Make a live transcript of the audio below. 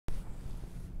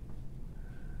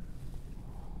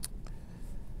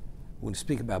When we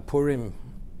speak about Purim,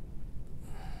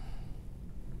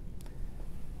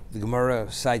 the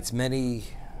Gemara cites many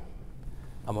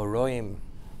Amoraim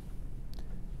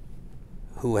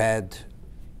who had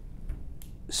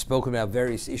spoken about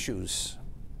various issues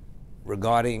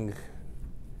regarding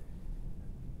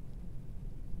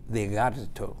the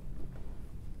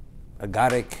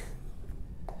Agadic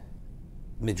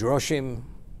Midrashim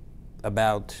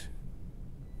about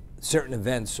certain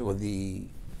events or the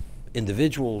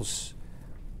individuals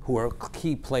who are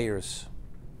key players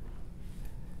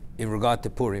in regard to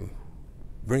Purim,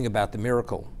 bring about the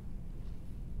miracle.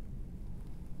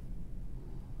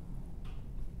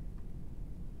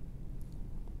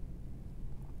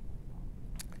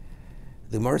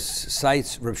 The Gemara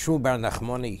cites Rav Shmuel bar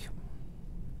Nachmani,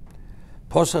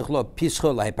 Posach lo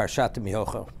pischo la parshat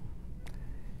mihocha.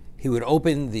 He would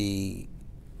open the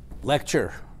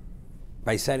lecture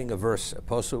by citing a verse, a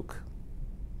posuk.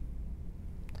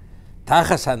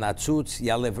 Tachas hanatzutz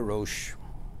yalev rosh.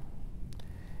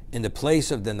 In the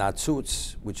place of the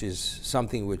natzutz, which is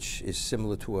something which is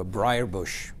similar to a briar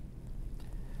bush,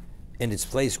 in its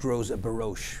place grows a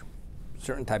barosh,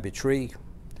 certain type of tree.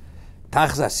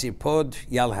 Tachas sirpod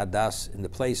yal hadas. In the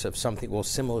place of something well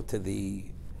similar to the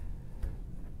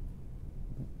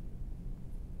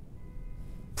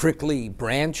prickly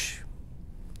branch,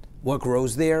 what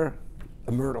grows there?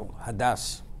 A myrtle,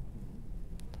 hadas.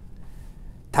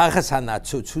 Tachas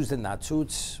hanatzutz. Who's the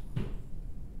natzutz?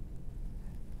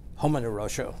 Homan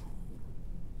Rosha.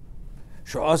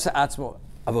 Sha'asa atzmo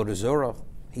avodah zorah.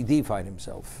 He deified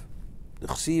himself. The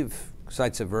Chsiv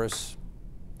cites a verse.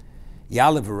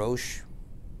 Yalev rosh.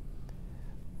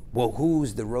 Well,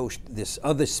 who's the rosh? This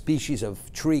other species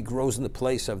of tree grows in the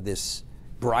place of this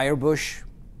briar bush.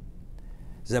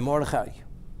 Zemorchai.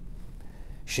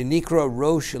 Shenikra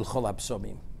rosh il chol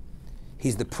hapsomim.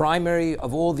 He's the primary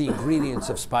of all the ingredients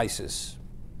of spices.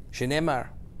 Shenemar.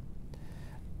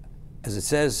 As it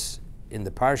says in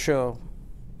the parsha,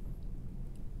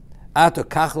 Ato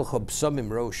kachel chobsomim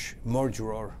rosh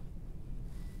mordror.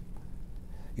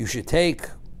 You should take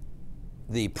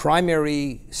the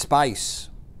primary spice,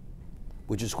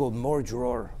 which is called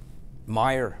mordror,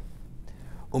 mire.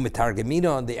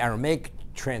 Umetargemino, the Aramaic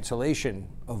translation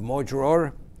of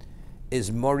mordror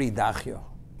is moridachyo,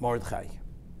 Mordechai.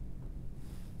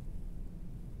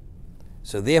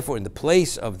 So therefore, in the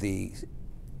place of the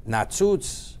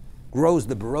natzutz, grows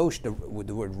the barosh, with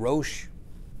the word rosh,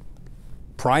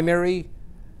 primary,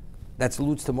 that's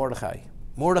alludes to Mordechai.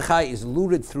 Mordechai is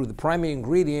alluded through the primary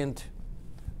ingredient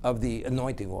of the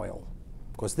anointing oil.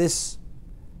 Because this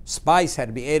spice had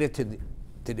to be added to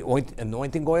the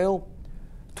anointing oil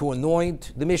to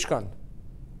anoint the Mishkan,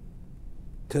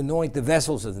 to anoint the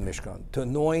vessels of the Mishkan, to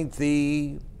anoint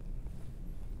the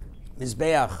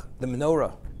Mizbeach, the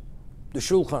menorah, the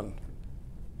shulchan,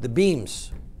 the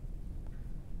beams,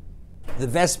 the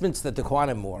vestments that the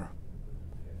Kohanim wore.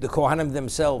 The Kohanim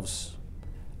themselves,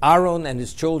 Aaron and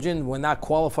his children were not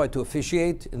qualified to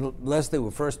officiate unless they were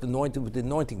first anointed with the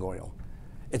anointing oil.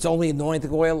 It's only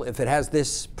anointing oil if it has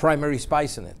this primary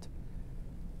spice in it.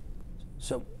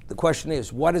 So the question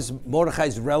is, what is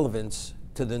Mordechai's relevance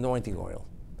to the anointing oil?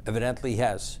 Evidently he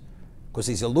has. Because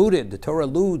he's alluded, the Torah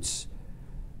alludes,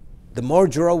 the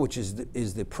mordro, which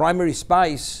is the primary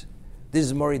spice, this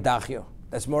is moridachio.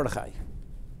 That's Mordechai.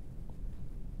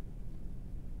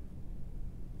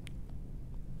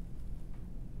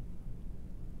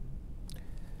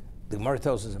 The Gemara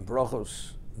tells us in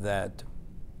Brachos that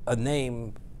a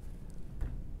name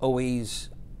always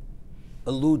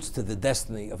alludes to the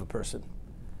destiny of a person.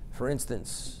 For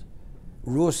instance,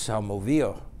 Rus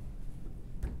HaMovia,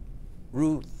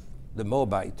 Ruth the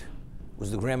Moabite, was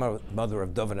the grandmother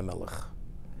of David HaMelech.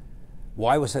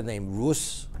 Why was her name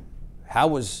Rus?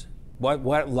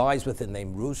 What lies within the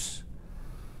name Rus?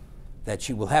 That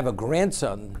she will have a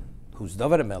grandson, who's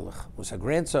David HaMelech, was her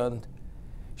grandson,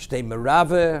 Shtei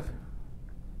Merave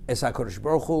Es HaKadosh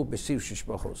Baruch Hu B'Siv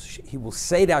Shishbachos. He will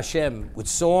say to Hashem with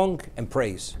song and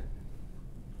praise.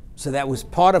 So that was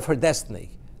part of her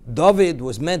destiny. David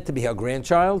was meant to be her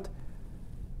grandchild,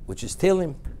 which is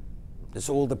Tehillim. That's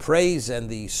all the praise and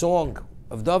the song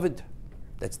of David.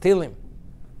 That's Tehillim.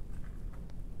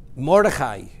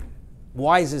 Mordechai.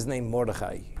 Why is his name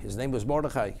Mordechai? His name was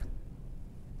Mordechai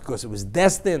because it was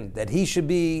destined that he should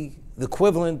be the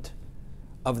equivalent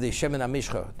of the Shemen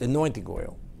HaMishcha, the anointing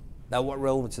oil. Now, what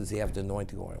relevance does he have to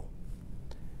anointing oil?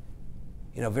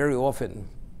 You know, very often,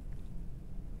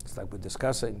 it's like we're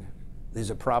discussing, there's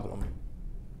a problem.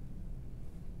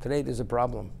 Today, there's a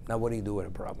problem. Now, what do you do with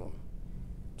a problem?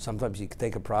 Sometimes you can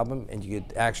take a problem and you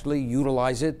could actually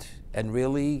utilize it and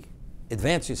really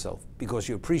advance yourself because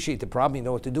you appreciate the problem, you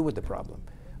know what to do with the problem.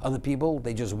 Other people,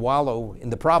 they just wallow in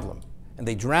the problem and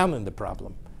they drown in the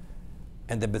problem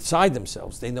and they're beside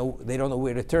themselves. They don't know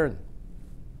where to turn.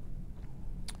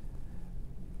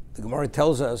 The Gemara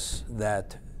tells us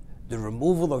that the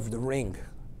removal of the ring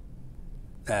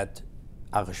that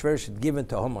Achashverosh had given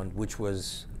to Haman, which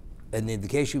was an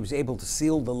indication he was able to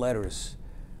seal the letters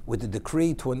with the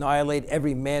decree to annihilate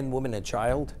every man, woman, and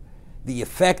child, the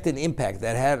effect and impact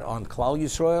that had on Klal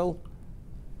Yisrael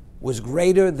was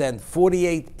greater than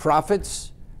 48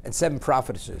 prophets and 7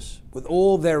 prophetesses. With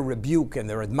all their rebuke and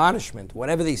their admonishment,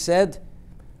 whatever they said,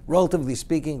 relatively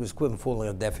speaking, was equivalent falling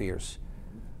on deaf ears.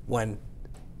 When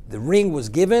the ring was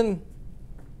given,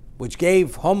 which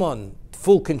gave Haman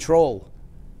full control,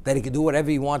 that he could do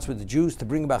whatever he wants with the Jews to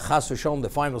bring about Chas v'Shalom, the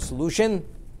final solution,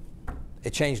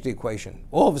 it changed the equation.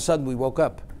 All of a sudden we woke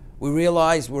up. We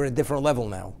realized we're at a different level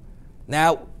now.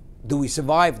 Now, do we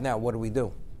survive? Now, what do we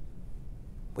do?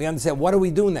 We understand, what do we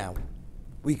do now?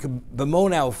 We could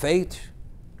bemoan our fate.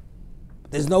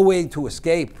 There's no way to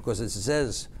escape because, as it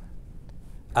says,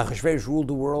 Achashverosh ruled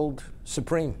the world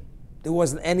supreme. There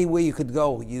wasn't any way you could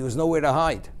go. There was nowhere to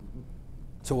hide.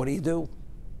 So what do?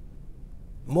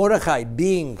 Mordechai,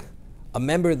 being a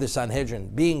member of the Sanhedrin,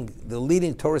 being the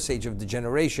leading Torah sage of the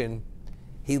generation,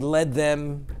 he led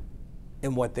them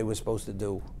in what they were supposed to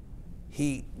do.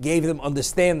 He gave them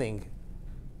understanding.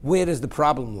 Where does the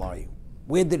problem lie?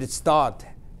 Where did it start?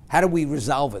 How do we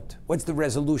resolve it? What's the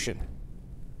resolution?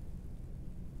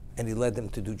 And he led them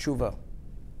to do tshuva.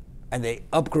 And they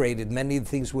upgraded many of the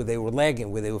things where they were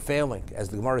lagging, where they were failing. As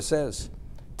the Gemara says,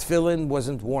 tefillin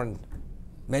wasn't worn.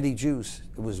 Many Jews,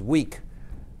 it was weak.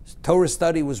 Torah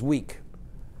study was weak.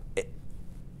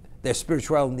 Their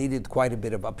spirituality needed quite a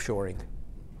bit of upshoring.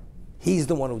 He's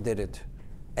the one who did it.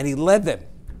 And he led them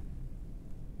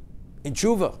in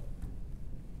tshuva.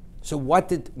 So what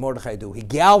did Mordechai do? He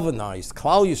galvanized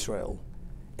Klal Yisrael,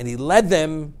 and he led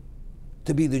them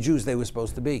to be the Jews they were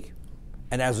supposed to be.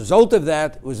 And as a result of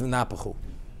that, it was an apachu.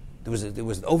 There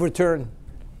was an overturn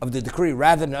of the decree.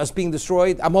 Rather than us being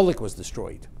destroyed, Amalek was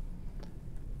destroyed.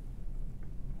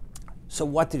 So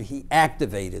what did he?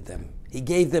 Activated them. He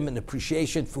gave them an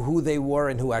appreciation for who they were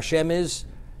and who Hashem is,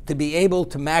 to be able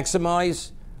to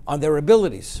maximize on their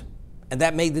abilities. And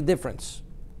that made the difference.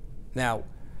 Now,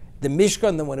 the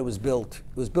Mishkan, when it was built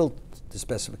to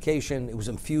specification. It was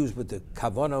infused with the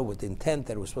kavanah, with the intent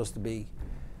that it was supposed to be.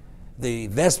 The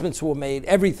vestments were made,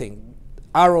 everything.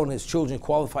 Aaron and his children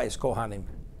qualify as Kohanim.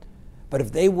 But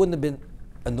if they wouldn't have been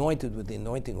anointed with the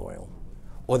anointing oil,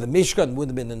 or the Mishkan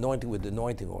wouldn't have been anointed with the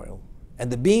anointing oil, and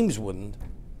the beams wouldn't,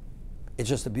 it's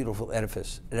just a beautiful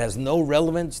edifice. It has no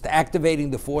relevance to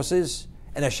activating the forces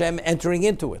and Hashem entering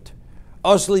into it.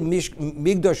 Osli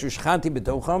migdosh ushchanti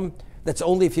b'tocham, that's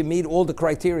only if you meet all the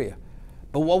criteria.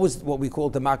 But what was what we call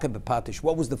the makah b'patish?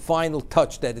 What was the final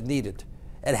touch that it needed?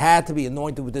 It had to be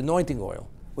anointed with anointing oil.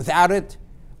 Without it,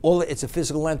 it's a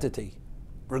physical entity.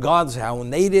 Regardless of how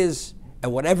innate it is,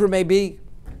 and whatever it may be,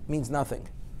 it means nothing.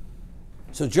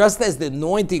 So just as the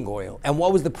anointing oil, and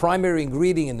what was the primary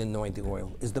ingredient in the anointing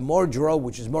oil, is the mordro,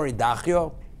 which is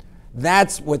moridachio,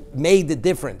 that's what made the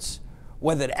difference.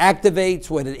 Whether it activates,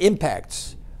 whether it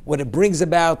impacts, whether it brings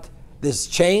about this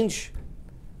change,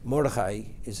 Mordechai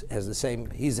has the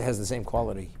same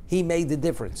quality. He made the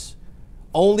difference.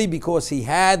 Only because he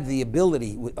had the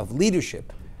ability of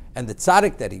leadership and the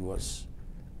tzaddik that he was,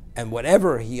 and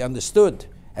whatever he understood,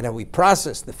 and how he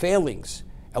processed the failings,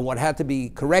 and what had to be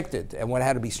corrected, and what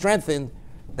had to be strengthened,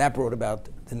 that brought about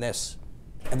the Nes.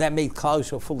 And that made Klal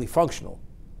Yisrael fully functional.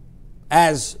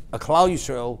 As a Klal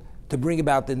Yisrael, to bring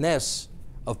about the Nes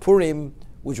of Purim,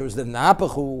 which was the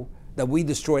Na'apachu, that we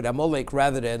destroyed Amalek,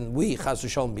 rather than we, Chas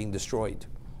v'Shalom, being destroyed.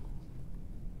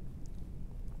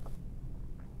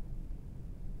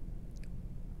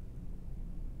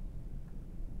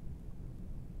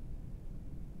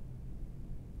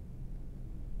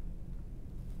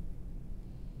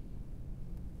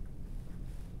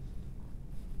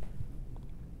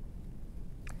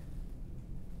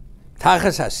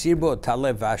 Tachas Hasirbo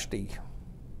Tale Vashti.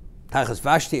 Tachas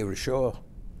Vashti Rishor.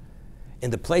 In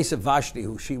the place of Vashti,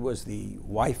 who she was the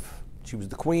wife, she was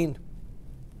the queen.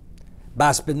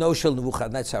 Bas Benoshel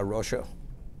Nebuchadnezzar Rosha.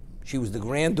 She was the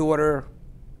granddaughter,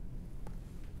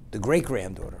 the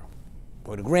great-granddaughter,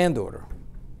 or the granddaughter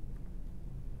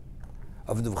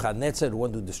of Nebuchadnezzar, the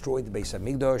one who destroyed the Beis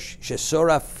Hamikdash.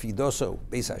 Shesora Fidoso,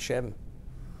 Beis Hashem.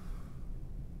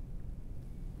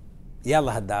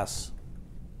 Yalla Hadas.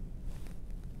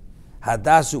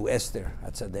 Hadasu Esther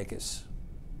Hatzadekis.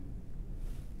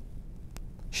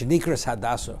 Shenikras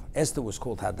Hadaso. Esther was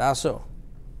called Hadaso.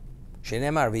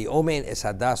 Shenemar v'omen es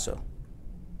Hadaso.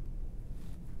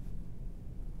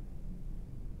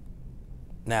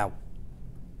 Now,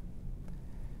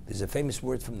 there's a famous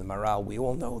word from the Maral. We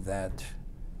all know that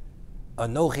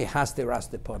Anochi haste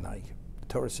raste ponai. The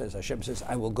Torah says, Hashem says,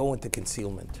 I will go into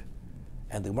concealment.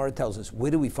 And the Gemara tells us,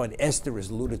 where do we find Esther is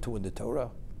alluded to in the Torah?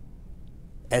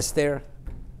 Esther,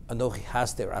 Anochi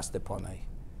haste raste ponai.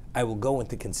 I will go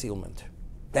into concealment.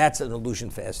 That's an allusion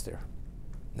for Esther.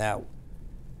 Now,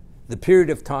 the period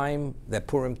of time that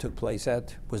Purim took place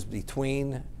at was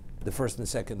between the first and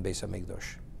second Beis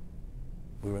HaMikdash.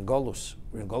 We were in Golus.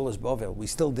 We were in Golus Bovel. We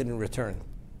still didn't return.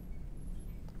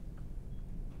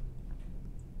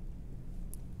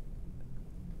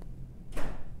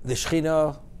 The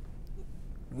Shekhinah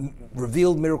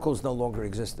revealed miracles no longer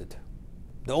existed.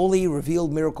 The only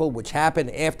revealed miracle which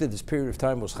happened after this period of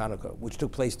time was Hanukkah, which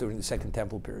took place during the Second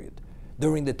Temple period,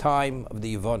 during the time of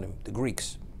the Yevonim, the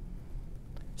Greeks.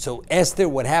 So Esther,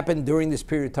 what happened during this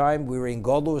period of time, we were in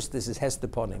Golus, this is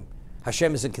Hesteponim.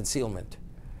 Hashem is in concealment.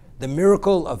 The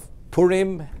miracle of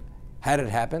Purim, how did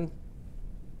it happen?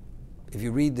 If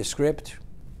you read the script,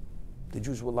 the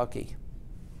Jews were lucky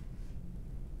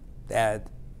that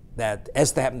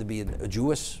Esther happened to be a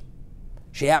Jewess.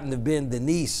 She happened to have been the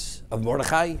niece of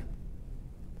Mordechai,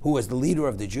 who was the leader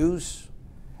of the Jews.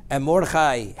 And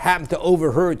Mordechai happened to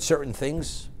overheard certain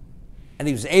things, and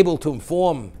he was able to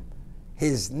inform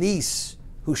his niece,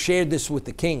 who shared this with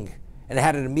the king, and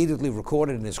had it immediately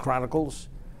recorded in his chronicles,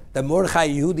 that Mordechai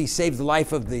Yehudi saved the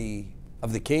life of the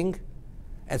king,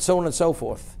 and so on and so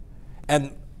forth.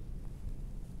 And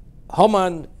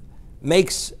Haman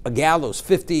makes a gallows,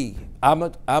 50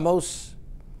 amos,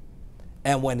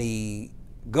 and when he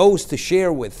goes to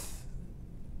share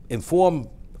inform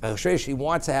Achashverosh he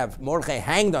wants to have Mordechai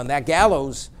hanged on that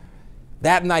gallows,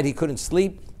 that night he couldn't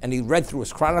sleep, and he read through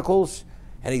his chronicles,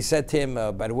 and he said to him,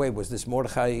 by the way, was this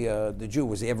Mordechai the Jew,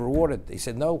 was he ever rewarded? He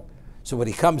said no. So when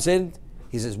he comes in,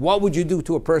 he says, what would you do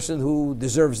to a person who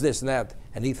deserves this and that?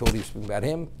 And he thought he was speaking about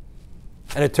him.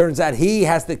 And it turns out he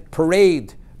has to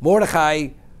parade Mordechai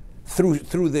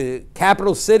through the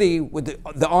capital city with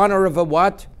the honor of a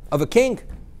what? Of a king.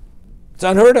 It's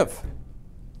unheard of.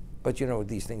 But you know,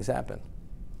 these things happen.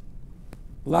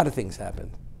 A lot of things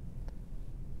happen.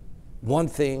 One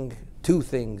thing, two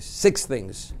things, six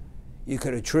things you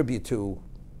could attribute to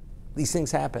these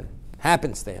things happen.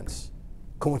 Happenstance.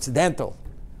 Coincidental.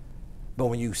 But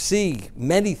when you see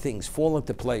many things fall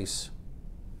into place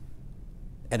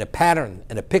and a pattern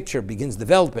and a picture begins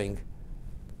developing,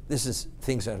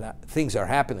 things are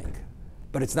happening.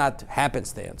 But it's not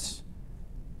happenstance.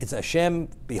 It's Hashem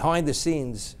behind the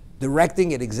scenes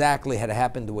directing it exactly how to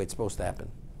happen the way it's supposed to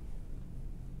happen.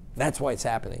 That's why it's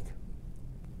happening.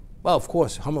 Well, of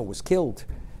course, Haman was killed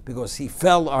because he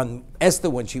fell on Esther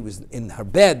when she was in her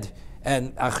bed,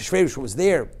 and Achashverosh was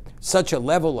there. Such a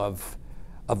level of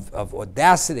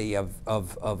audacity,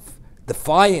 of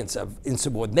defiance, of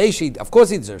insubordination. Of course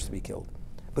he deserves to be killed.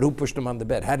 But who pushed him on the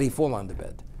bed? How did he fall on the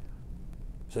bed?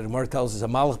 So the Gemara tells us a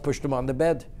Malach pushed him on the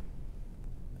bed.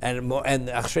 And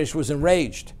Achashverosh was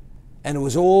enraged. And it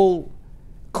was all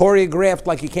choreographed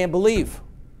like you can't believe.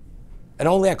 And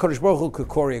only HaKadosh Baruch Hu could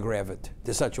choreograph it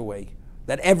to such a way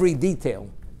that every detail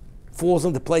falls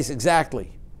into place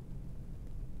exactly.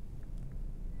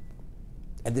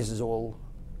 And this is all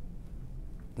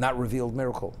not revealed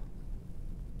miracle.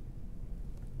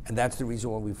 And that's the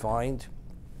reason why we find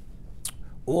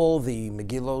all the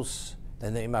Megillos,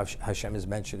 the name of Hashem is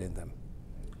mentioned in them.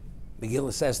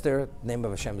 Megillah Esther, the name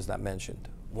of Hashem is not mentioned.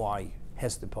 Why?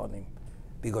 Hesed upon him.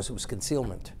 Because it was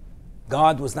concealment.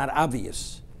 God was not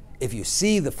obvious. If you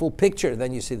see the full picture,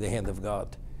 then you see the hand of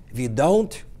God. If you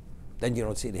don't, then you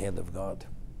don't see the hand of God.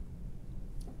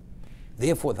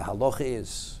 Therefore, the halacha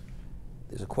is,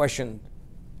 there's a question,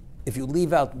 if you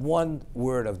leave out one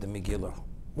word of the Megillah,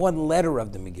 one letter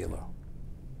of the Megillah,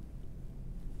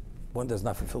 one does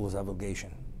not fulfill his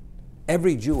obligation.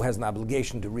 Every Jew has an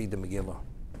obligation to read the Megillah.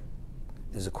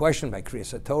 There's a question by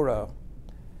Kriyas Torah,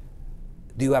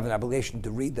 do you have an obligation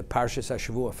to read the Parshas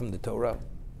HaShavua from the Torah?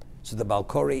 So the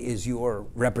Balkori is your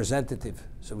representative.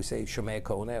 So we say Shomei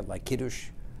Koneh, like Kiddush.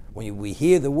 When we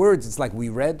hear the words, it's like we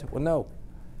read. Well, no.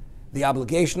 The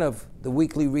obligation of the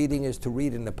weekly reading is to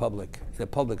read in the public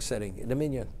setting, in the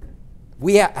minyan.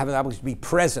 We have an obligation to be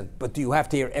present, but do you have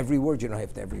to hear every word? You don't have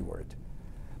to hear every word.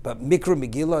 But Mikra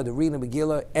Megillah, the reading of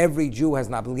Megillah, every Jew has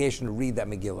an obligation to read that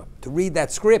Megillah, to read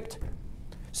that script.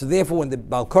 So therefore, when the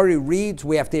Balkari reads,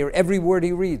 we have to hear every word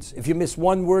he reads. If you miss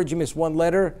one word, you miss one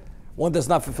letter, one does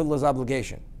not fulfill his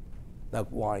obligation. Now,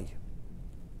 why?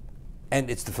 And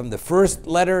it's from the first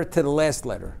letter to the last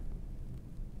letter.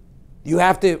 You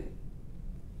have to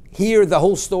hear the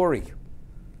whole story.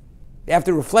 You have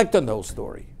to reflect on the whole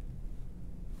story.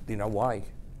 Do you know why?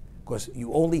 Because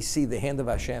you only see the hand of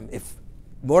Hashem. If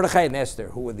Mordechai and Esther,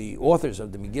 who were the authors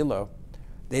of the Megillah,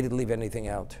 they didn't leave anything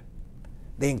out.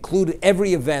 They included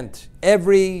every event,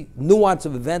 every nuance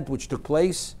of event which took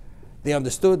place. They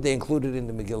understood, they included in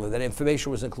the Megillah. That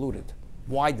information was included.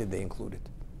 Why did they include it?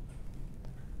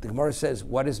 The Gemara says,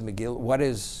 what is Megillah? What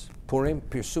is Purim?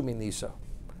 Pirsumi Nisa.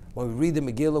 When we read the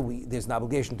Megillah, there's an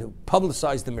obligation to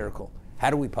publicize the miracle. How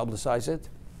do we publicize it?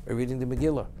 By reading the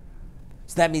Megillah.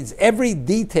 So that means every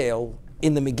detail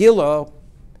in the Megillah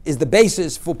is the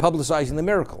basis for publicizing the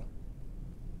miracle.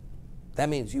 That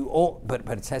means you all, but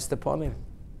it's hesed upon him.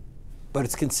 But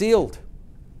it's concealed.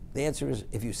 The answer is,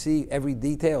 if you see every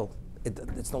detail,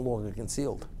 it's no longer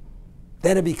concealed.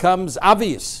 Then it becomes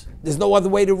obvious. There's no other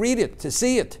way to read it, to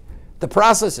see it, to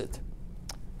process it.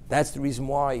 That's the reason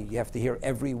why you have to hear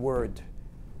every word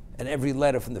and every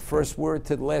letter from the first word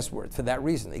to the last word, for that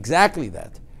reason. Exactly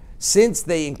that. Since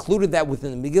they included that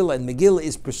within the Megillah, and Megillah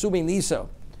is pursuing Nisa,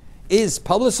 is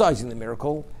publicizing the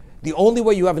miracle, the only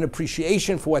way you have an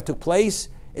appreciation for what took place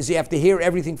is you have to hear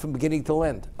everything from beginning to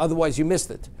end. Otherwise, you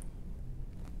missed it.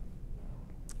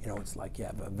 You know, it's like you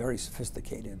have a very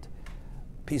sophisticated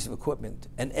piece of equipment,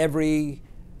 and every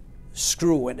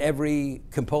screw and every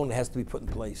component has to be put in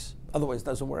place. Otherwise, it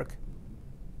doesn't work.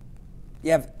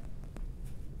 You have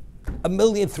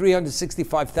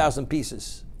 1,365,000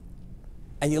 pieces,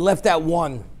 and you left out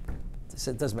one. I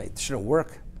said, it shouldn't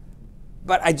work.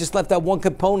 But I just left out one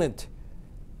component.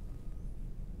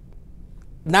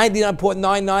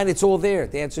 99.99, it's all there.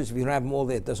 The answer is, if you don't have them all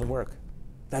there, it doesn't work.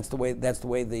 That's the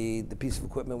way the piece of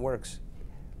equipment works.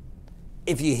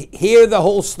 If you hear the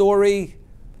whole story,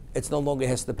 it's no longer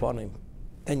hesed upon him.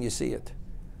 Then you see it.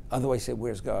 Otherwise, you say,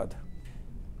 where's God?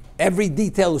 Every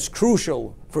detail is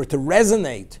crucial for it to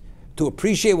resonate, to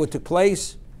appreciate what took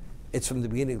place. It's from the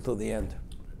beginning till the end.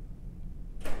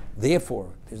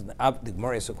 Therefore, the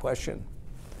Gemara asks a question.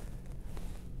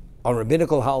 On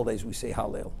rabbinical holidays, we say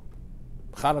Hallel.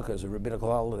 Hanukkah is a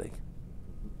rabbinical holiday.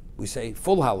 We say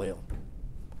full Hallel.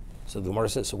 So the Gemara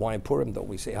says, so why in Purim don't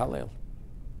we say Hallel?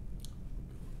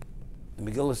 The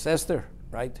Megillah is Esther,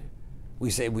 right?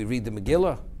 We read the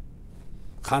Megillah.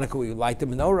 Hanukkah, we light the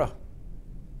menorah.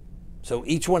 So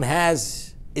each one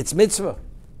has its mitzvah.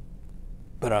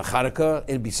 But on Hanukkah,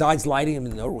 and besides lighting the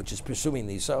menorah, which is pursuing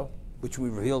Nisa, which we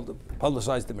revealed,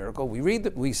 publicized the miracle,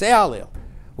 we say Hallel.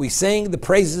 We sing the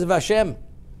praises of Hashem.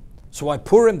 So why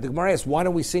Purim, the Gemara asks, why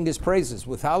don't we sing his praises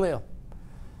with Hallel?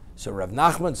 So Rav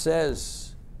Nachman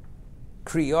says,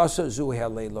 Kriyasa zu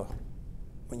Hallel.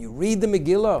 When you read the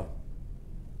Megillah,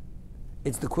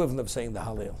 it's the equivalent of saying the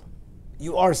Hallel.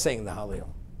 You are saying the Hallel.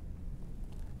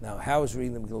 Now, how is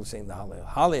reading the Megillah saying the Hallel?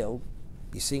 Hallel,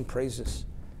 you sing praises.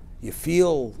 You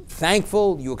feel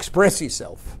thankful, you express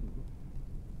yourself.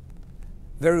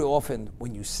 Very often,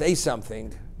 when you say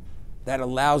something, that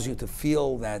allows you to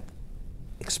feel that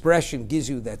expression, gives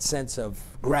you that sense of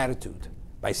gratitude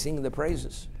by singing the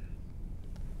praises.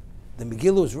 The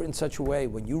Megillah is written in such a way,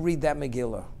 when you read that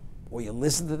Megillah, or you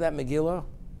listen to that Megillah,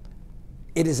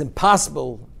 it is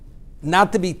impossible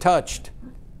not to be touched.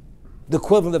 The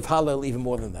equivalent of Hallel, even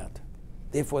more than that.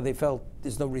 Therefore, they felt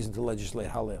there's no reason to legislate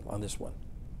Hallel on this one.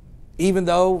 Even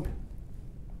though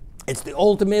it's the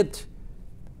ultimate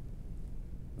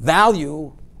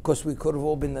value, because we could have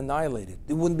all been annihilated.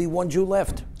 There wouldn't be one Jew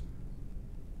left.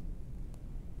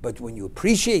 But when you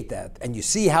appreciate that, and you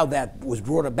see how that was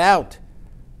brought about,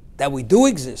 that we do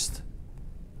exist,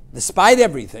 despite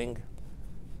everything,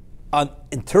 on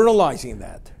internalizing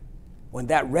that, when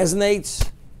that resonates,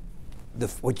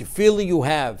 what you feel you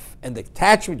have and the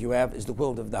attachment you have is the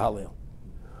equivalent of the Hallel.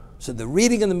 So the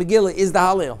reading of the Megillah is the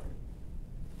Hallel.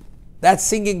 That's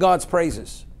singing God's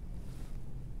praises.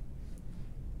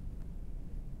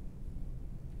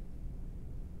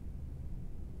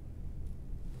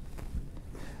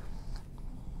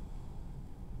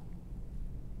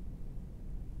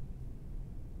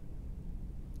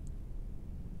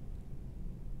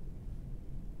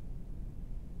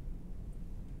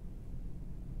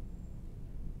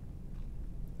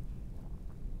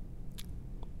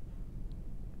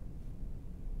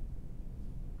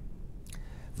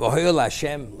 V'hoyel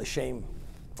Hashem l'shem,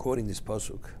 quoting this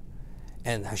pasuk,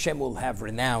 and Hashem will have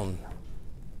renown.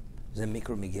 The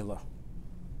Mikra Megillah.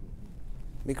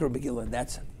 Mikra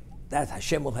Megillah. That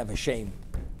Hashem will have a shame,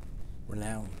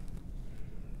 renown.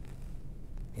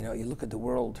 You know, you look at the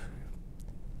world.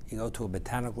 You go to a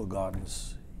botanical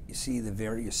gardens. You see the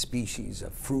various species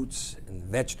of fruits and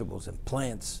vegetables and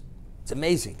plants. It's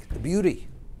amazing, the beauty.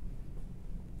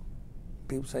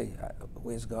 People say,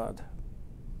 "Where's God?"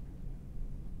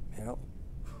 You know,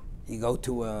 you go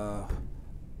to a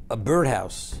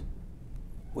birdhouse,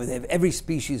 where they have every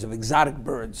species of exotic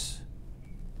birds.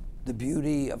 The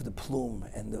beauty of the plume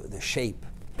and the shape.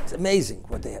 It's amazing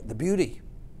what they have. The beauty.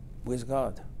 Where's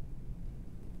God?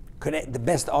 The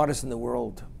best artists in the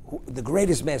world, the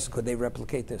greatest master, could they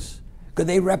replicate this? Could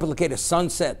they replicate a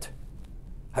sunset?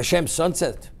 Hashem's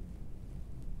sunset?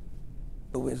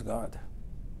 But where's God?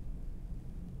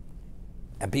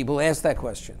 And people ask that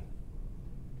question.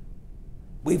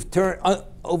 We've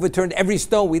overturned every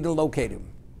stone. We didn't locate him.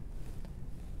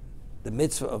 The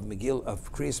mitzvah of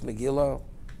Kriyas Megillah,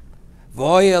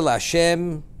 Voya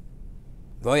Hashem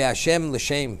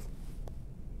l'shem.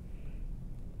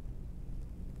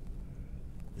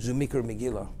 Zumikar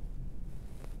Megillah.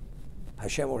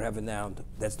 Hashem will have renown.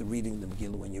 That's the reading of the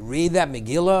Megillah. When you read that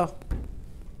Megillah,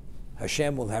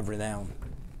 Hashem will have renown.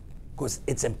 Because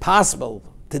it's impossible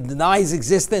to deny his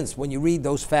existence when you read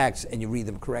those facts and you read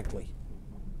them correctly.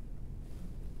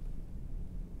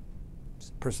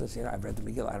 The person says, I've read the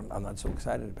Megillah, I'm not so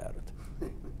excited about it.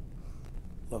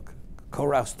 Look,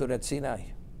 Korach stood at Sinai.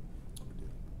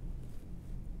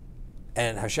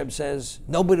 And Hashem says,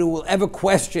 nobody will ever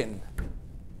question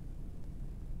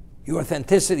your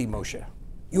authenticity, Moshe.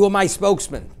 You are my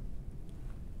spokesman.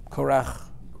 Korach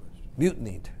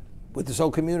mutinied with his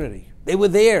whole community. They were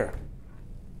there.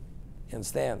 You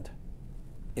understand?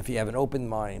 If you have an open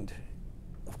mind,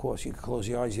 of course, you can close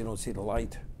your eyes, you don't see the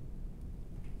light.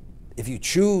 If you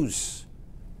choose,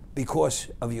 because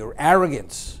of your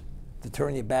arrogance, to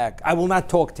turn your back, I will not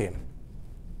talk to him.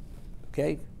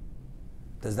 Okay?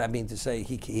 Does that mean to say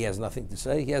he has nothing to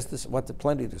say? He has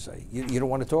plenty to say. You don't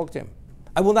want to talk to him.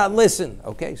 I will not listen.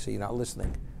 Okay, so you're not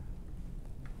listening.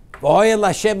 V'hoya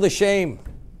Hashem l'shem.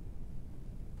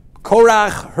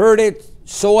 Korach heard it,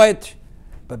 saw it,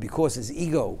 but because his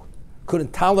ego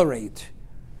couldn't tolerate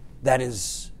that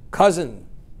his cousin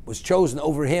was chosen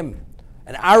over him,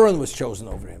 and Aaron was chosen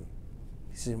over him,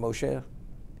 he said, Moshe,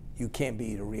 you can't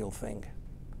be the real thing.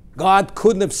 God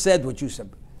couldn't have said what you said,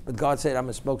 but God said, I'm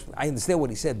a spokesman. I understand what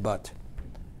he said, but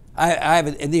I have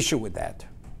an issue with that,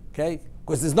 okay?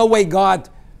 Because there's no way God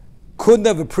couldn't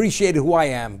have appreciated who I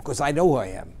am, because I know who I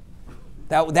am.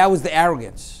 That was the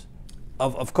arrogance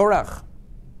of Korach.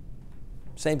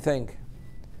 Same thing.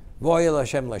 Voyel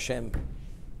Hashem l'Hashem.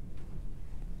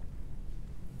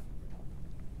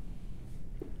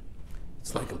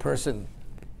 It's like a person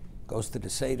goes to the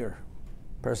Seder.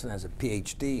 Person has a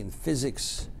PhD in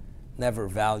physics, never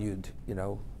valued,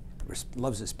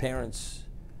 loves his parents.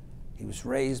 He was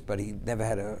raised, but he never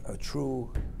had a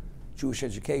true Jewish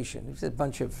education. He said a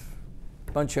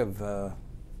bunch of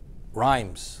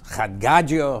rhymes.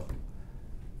 Chadgadya,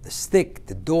 the stick,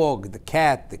 the dog, the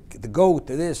cat, the goat,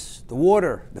 the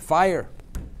water, the fire.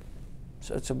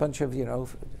 So it's a bunch of,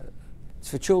 it's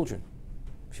for children.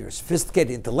 If you're a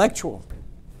sophisticated intellectual,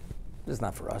 it's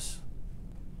not for us.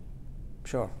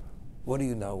 Sure. What do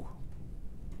you know?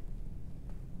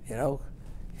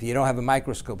 If you don't have a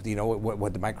microscope, do you know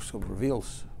what the microscope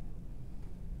reveals?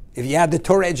 If you had the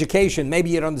Torah education, maybe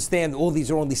you'd understand all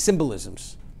these are only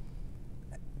symbolisms.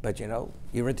 But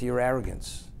you're into your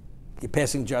arrogance. You're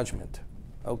passing judgment.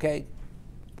 Okay?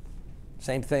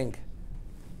 Same thing.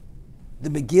 The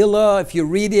Megillah, if you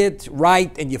read it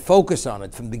right and you focus on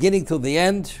it from the beginning till the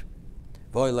end,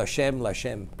 Voy Lashem,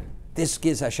 Lashem. This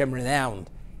gives Hashem renown.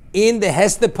 In the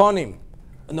Hesteponim.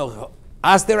 No,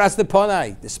 Aster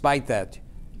Asteponai. Despite that,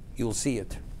 you'll see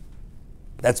it.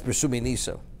 That's Presumi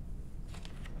Niso.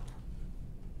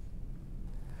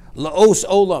 Laos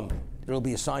Olam. It'll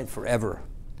be a sign forever.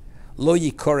 Lo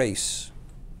Yikores.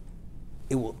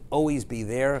 It will always be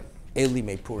there. Eli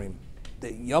Me Purim.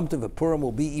 The Yom Tov of Purim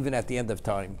will be even at the end of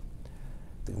time.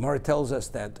 The Gemara tells us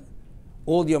that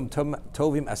all Yom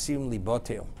Tovim Asirim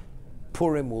Libotel.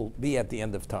 Purim will be at the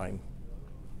end of time.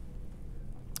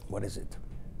 What is it?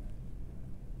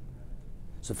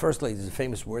 So firstly, there's a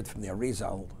famous word from the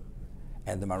Arizal,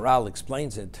 and the Maral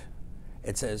explains it.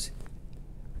 It says,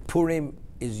 Purim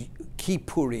is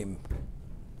Kippurim.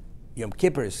 Yom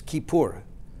Kippur is Kippur.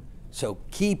 So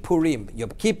Kippurim. Yom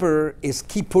Kippur is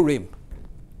Kippurim.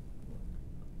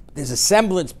 There's a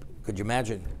semblance, could you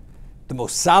imagine? The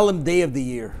most solemn day of the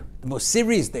year, the most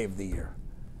serious day of the year.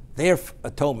 Their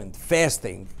atonement,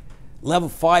 fasting, level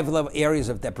 5 level areas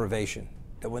of deprivation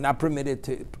that we're not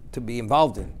permitted to be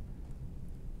involved in.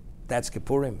 That's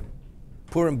Kippurim.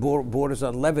 Purim borders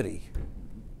on levity,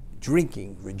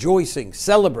 drinking, rejoicing,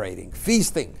 celebrating,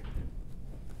 feasting.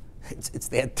 It's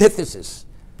the antithesis.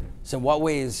 So in what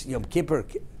way is Yom Kippur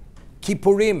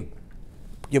Kippurim?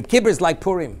 Yom Kippur is like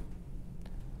Purim.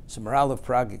 So Maral of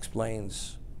Prague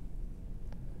explains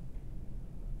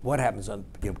what happens on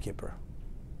Yom Kippur.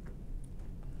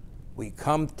 We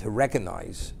come to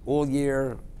recognize all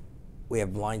year we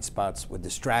have blind spots, we're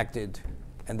distracted,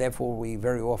 and therefore we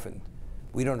very often,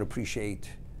 we don't appreciate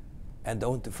and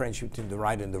don't differentiate between the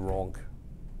right and the wrong.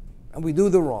 And we do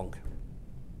the wrong.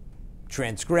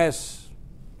 Transgress,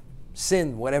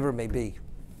 sin, whatever it may be.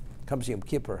 Comes Yom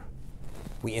Kippur.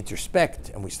 We introspect,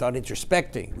 and we start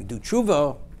introspecting. We do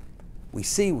tshuva, we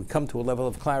see, we come to a level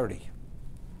of clarity.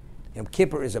 Yom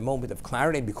Kippur is a moment of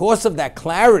clarity, and because of that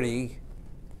clarity,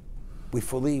 we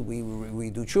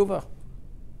do tshuva.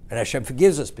 And Hashem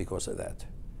forgives us because of that.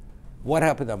 What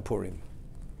happened on Purim?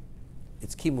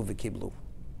 It's kimu v'kiblu.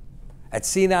 At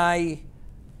Sinai,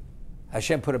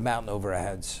 Hashem put a mountain over our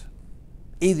heads.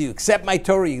 Either you accept my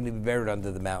Torah, you're going to be buried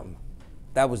under the mountain.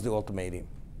 That was the ultimatum.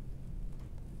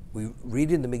 We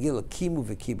read in the Megillah, kimu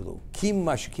v'kiblu. Kimu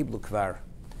mashkiblu kvar.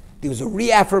 There was a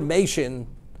reaffirmation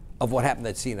of what happened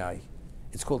at Sinai.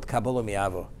 It's called Kabbalah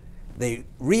Mi'ava. They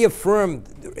reaffirmed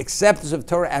the acceptance of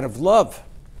Torah out of love.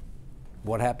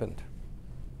 What happened?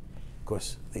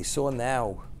 Because they saw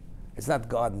now, it's not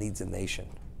God needs a nation.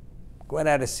 Going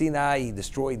out of Sinai, he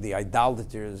destroyed the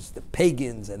idolaters, the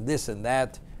pagans, and this and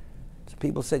that. So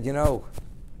people said, you know,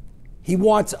 he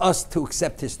wants us to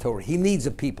accept his Torah. He needs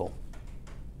a people.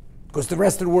 Because the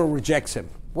rest of the world rejects him.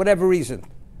 Whatever reason.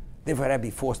 Therefore, it had to be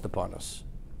forced upon us.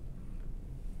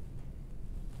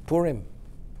 Purim.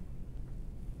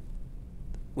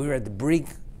 We were at the brink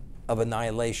of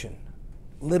annihilation.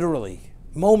 Literally.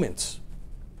 Moments.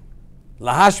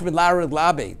 Lahash v'lared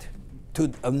labed.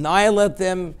 To annihilate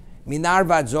them, minar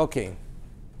v'adzokin.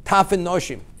 Tafin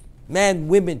noshim. Men,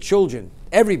 women, children,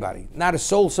 everybody. Not a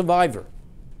sole survivor.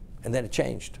 And then it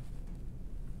changed.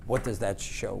 What does that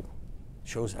show? It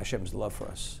shows Hashem's love for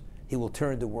us. He will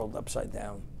turn the world upside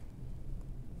down.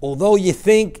 Although you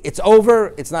think it's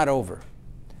over, it's not over.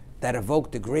 That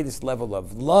evoked the greatest level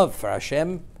of love for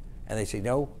Hashem, and they say,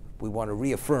 no, we want to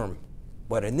reaffirm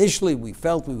what initially we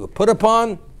felt we were put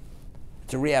upon.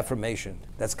 It's a reaffirmation.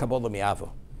 That's Kabbalah Mi'ava.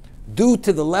 Due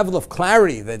to the level of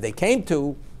clarity that they came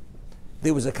to,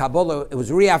 there was a Kabbalah, it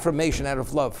was a reaffirmation out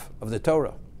of love of the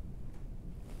Torah.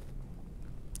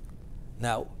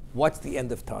 Now, what's the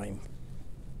end of time?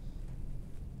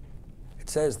 It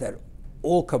says that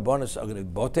all karbanos are going to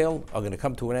be botel, are going to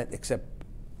come to an end, except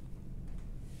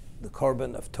the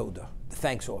korban of Todah, the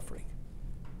thanks offering.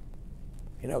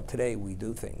 You know, today we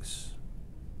do things.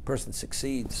 Person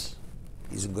succeeds,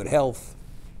 he's in good health.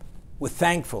 We're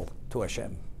thankful to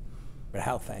Hashem. But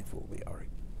how thankful we are.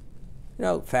 You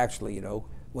know, factually, you know,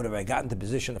 would have I gotten the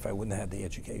position if I wouldn't have had the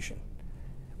education?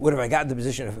 Would have I gotten the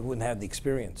position if I wouldn't have the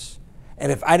experience?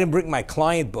 And if I didn't bring my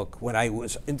client book when I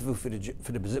was interviewed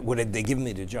for the position, would have they given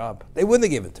me the job? They wouldn't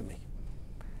have given it to me.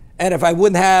 And if I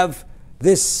wouldn't have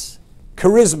this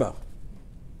charisma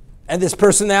and this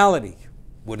personality,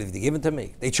 would have they given it to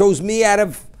me? They chose me out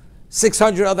of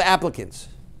 600 other applicants.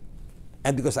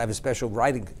 And because I have a special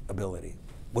writing ability,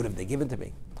 would have they given it to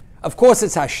me? Of course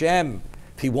it's Hashem.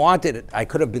 If he wanted it, I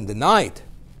could have been denied.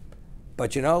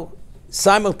 But you know,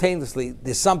 simultaneously,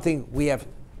 there's something, we have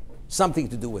something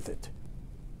to do with it.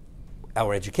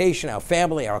 Our education, our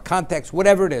family, our context,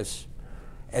 whatever it is.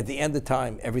 At the end of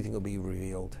time, everything will be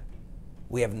revealed.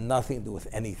 We have nothing to do with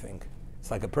anything. It's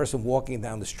like a person walking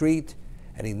down the street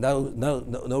and he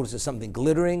notices something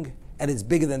glittering and it's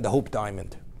bigger than the Hope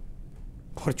Diamond.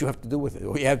 What do you have to do with it?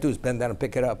 All you have to do is bend down and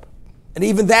pick it up. And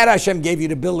even that Hashem gave you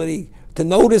the ability to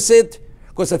notice it,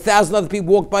 because 1,000 other people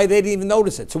walked by, they didn't even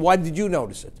notice it. So why did you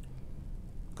notice it?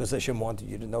 Because Hashem wanted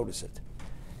you to notice it.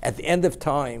 At the end of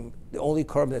time, the only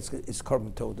korban is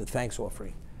korban Todah, the thanks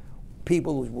offering.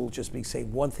 People will just be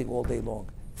saying one thing all day long.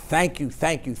 Thank you,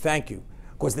 thank you, thank you.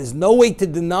 Because there's no way to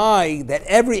deny that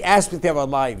every aspect of our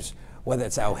lives, whether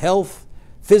it's our health,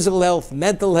 physical health,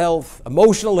 mental health,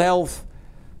 emotional health,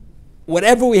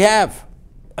 whatever we have,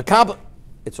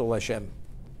 it's all Hashem.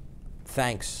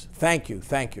 Thanks, thank you,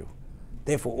 thank you.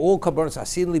 Therefore, all korbanos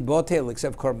asidli botel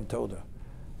except korban Todah.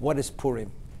 What is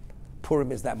Purim?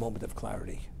 Purim is that moment of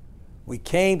clarity. We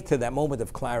came to that moment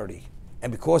of clarity.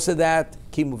 And because of that,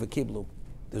 kimu v'kiblu,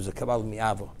 there's a Kabbalah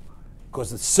Mi'ava.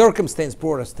 Because the circumstance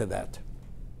brought us to that.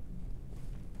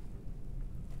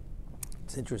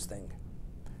 It's interesting.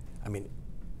 I mean,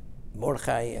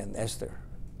 Mordechai and Esther,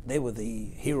 they were the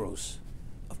heroes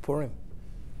of Purim.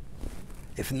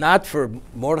 If not for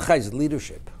Mordechai's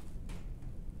leadership,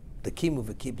 the kimu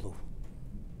v'kiblu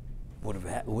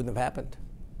wouldn't have happened.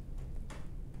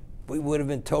 We would have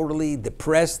been totally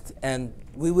depressed and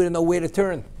we wouldn't know where to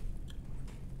turn.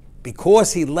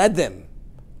 Because he led them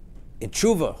in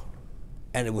tshuva,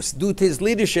 and it was due to his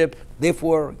leadership,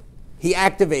 therefore he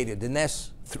activated the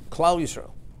Nes through Klal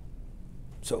Yisrael.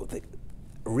 So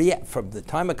from the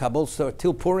time of Kabul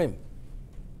till Purim,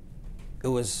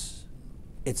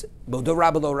 it's Bodo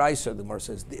Rabelo Reiser, the Gemara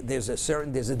says, there's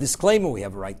a disclaimer we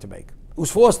have a right to make. It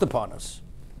was forced upon us.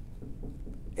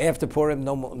 After Purim,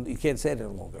 no more, you can't say it any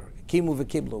longer. Kimu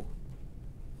v'kiblu.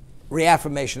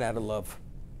 Reaffirmation out of love.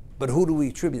 But who do we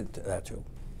attribute that to?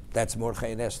 That's Mordechai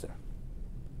and Esther.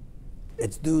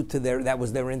 It's due to that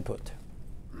was their input.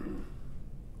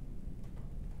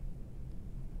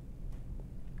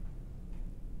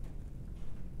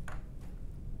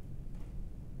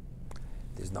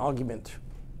 There's an argument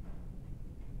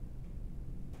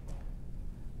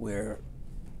where,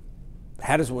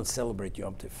 how does one celebrate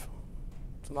Yom Tov?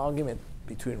 It's an argument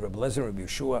between Reb Lezer and Reb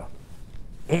Yeshua.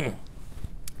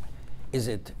 Is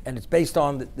it, and it's based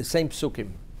on the same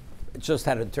psukim, it's just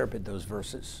how to interpret those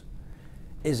verses.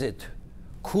 Is it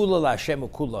Kula Lashem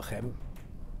Ukula Lachem?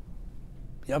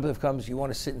 Yom Tov comes, you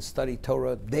want to sit and study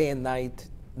Torah day and night,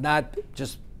 not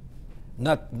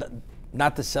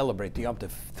to celebrate the Yom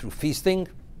Tov through feasting.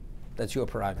 That's your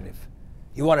prerogative.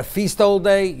 You want to feast all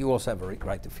day, you also have a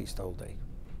right to feast all day.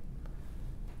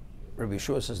 Rabbi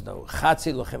Yeshua says no.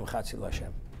 Chatzi lochem, chatzi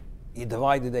l'Hashem. You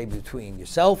divide the day between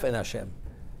yourself and Hashem.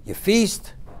 You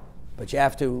feast, but you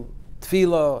have to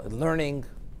tefillah and learning.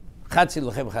 Chatzi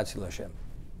lochem, chatzi l'Hashem.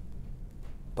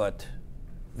 But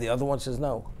the other one says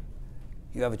no.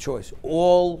 You have a choice.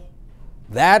 All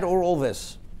that or all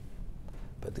this.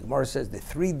 But the Gemara says the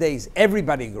 3 days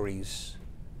everybody agrees,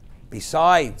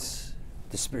 besides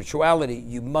the spirituality,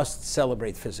 you must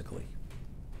celebrate physically.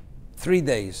 3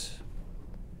 days.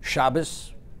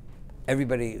 Shabbos,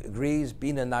 everybody agrees,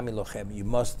 Bina Nami Lochem, you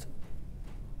must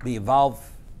be involved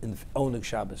in owning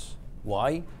Shabbos.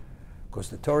 Why? Because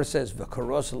the Torah says,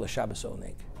 V'karosa l'Shabbos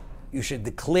onig. You should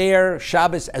declare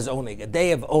Shabbos as onig, a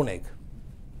day of onig.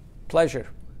 Pleasure.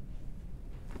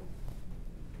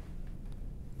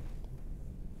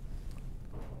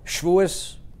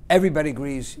 Shavuos, everybody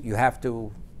agrees you have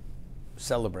to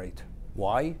celebrate.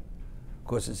 Why?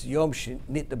 Because it's Yom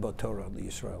Shnitna Bo Torah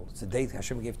Yisrael. It's the day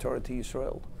Hashem gave Torah to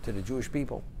Yisrael, to the Jewish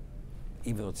people,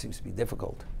 even though it seems to be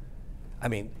difficult. I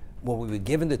mean, when we were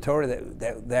given the Torah,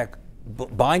 that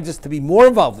binds us to be more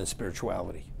involved in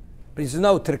spirituality. But he says,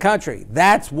 no, to the contrary,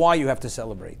 that's why you have to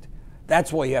celebrate.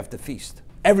 That's why you have to feast.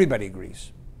 Everybody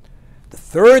agrees. The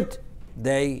third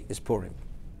day is Purim.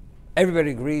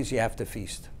 Everybody agrees you have to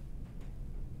feast.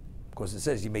 Because it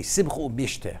says, you may simchu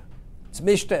mishteh. It's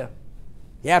mishteh.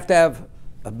 You have to have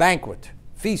a banquet,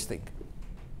 feasting,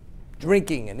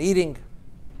 drinking and eating.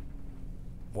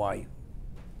 Why?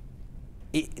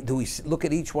 Do we look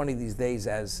at each one of these days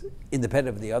as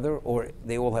independent of the other, or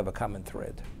they all have a common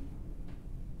thread?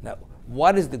 Now,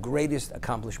 what is the greatest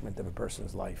accomplishment of a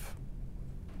person's life?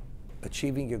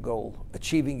 Achieving your goal,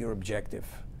 achieving your objective.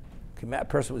 A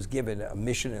person was given a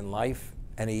mission in life,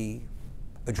 and he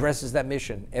addresses that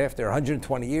mission. After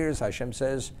 120 years, Hashem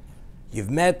says, you've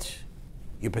met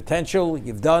your potential,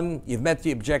 you've met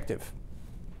the objective.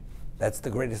 That's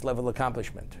the greatest level of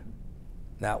accomplishment.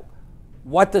 Now,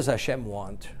 what does Hashem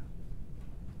want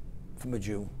from a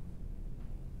Jew?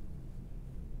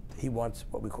 He wants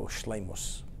what we call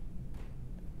shleimus.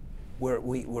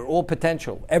 We're all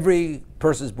potential. Every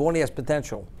person is born, he has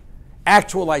potential.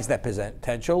 Actualize that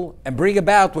potential and bring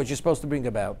about what you're supposed to bring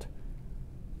about.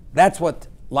 That's what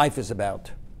life is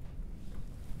about.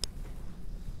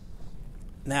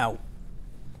 Now,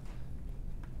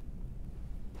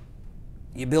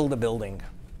 you build a building.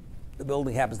 The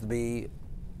building happens to be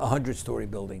a 100-story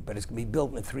building, but it's going to be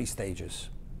built in 3 stages.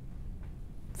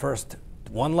 First,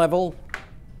 1 level,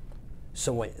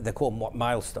 so they're called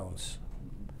milestones.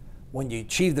 When you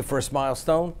achieve the first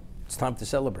milestone, it's time to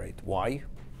celebrate. Why?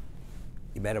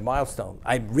 You met a milestone.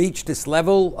 I reached this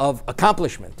level of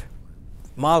accomplishment.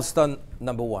 Milestone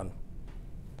number 1.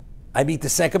 I meet the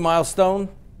second milestone,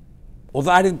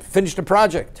 although I didn't finish the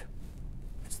project.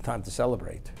 It's time to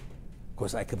celebrate,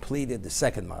 because I completed the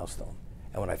second milestone.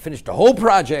 And when I finish the whole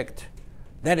project,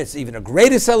 then it's even a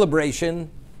greater celebration,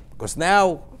 because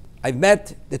now I've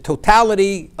met the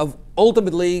totality of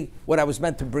ultimately what I was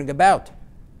meant to bring about,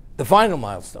 the final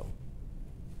milestone.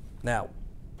 Now,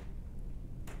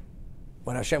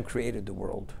 when Hashem created the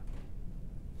world,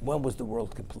 when was the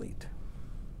world complete?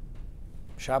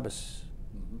 Shabbos.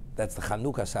 That's the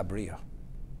Chanukah Sabriya.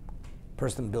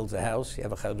 Person builds a house, you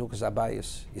have a Chanukah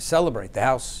Sabayis. You celebrate the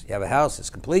house, you have a house,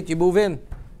 it's complete, you move in.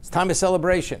 It's time of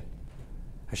celebration.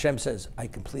 Hashem says, I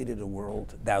completed a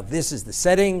world. Now this is the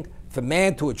setting for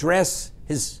man to address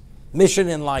his mission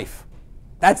in life.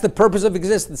 That's the purpose of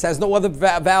existence, it has no other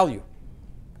value.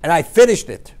 And I finished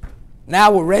it.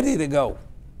 Now we're ready to go.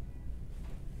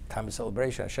 time of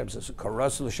celebration. Hashem says,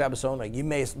 "Karasu Shabbos oneg." You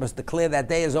must declare that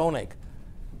day as oneg,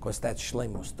 because that's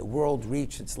shleimus. The world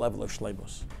reached its level of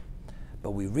shleimus.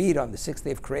 But we read on the sixth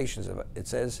day of creation, it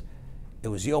says, it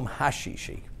was Yom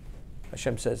Hashishi.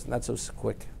 Hashem says, not so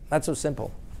quick, not so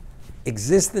simple.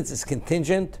 Existence is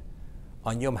contingent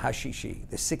on Yom Hashishi,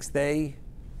 the sixth day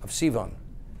of Sivan.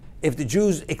 If the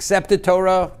Jews accept the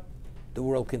Torah, the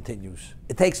world continues.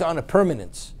 It takes on a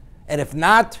permanence. And if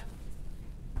not,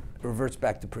 it reverts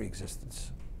back to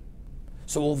pre-existence.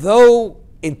 So although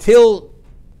until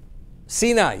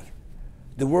Sinai,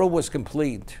 the world was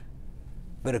complete,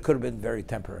 but it could have been very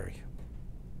temporary.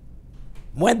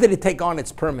 When did it take on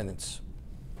its permanence?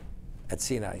 At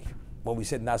Sinai, when we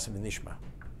said Nasa v'Nishma.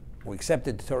 We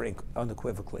accepted the Torah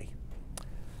unequivocally.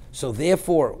 So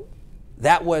therefore,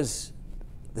 that was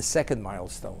the second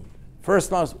milestone.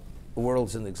 First milestone, the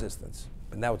world's in existence,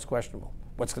 but now it's questionable.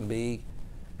 What's going to be?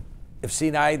 If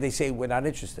Sinai, they say we're not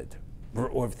interested,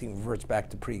 or everything reverts back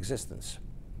to pre-existence.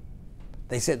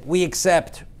 They said, we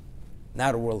accept,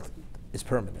 now the world is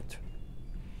permanent.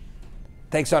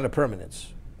 Takes on a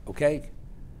permanence, okay?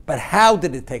 But how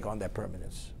did it take on that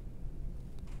permanence?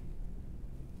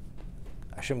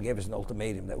 Hashem gave us an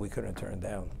ultimatum that we couldn't turn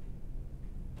down.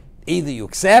 Either you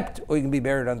accept, or you can be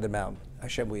buried under the mountain.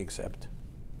 Hashem, we accept.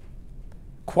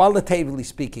 Qualitatively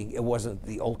speaking, it wasn't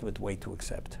the ultimate way to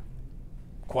accept.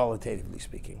 Qualitatively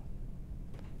speaking.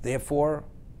 Therefore,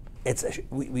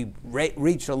 we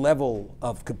reached a level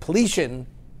of completion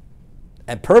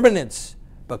and permanence,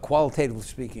 but qualitatively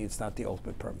speaking, it's not the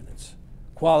ultimate permanence.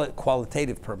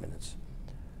 Qualitative permanence.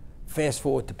 Fast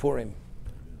forward to Purim.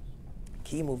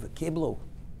 Kimu v'kiblu.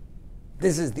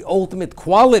 This is the ultimate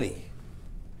quality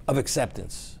of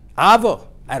acceptance. Ava,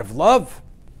 out of love,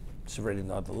 it's already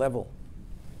another level.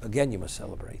 Again, you must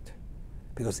celebrate.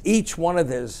 Because each one of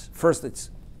these, first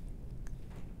it's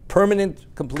permanent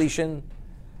completion,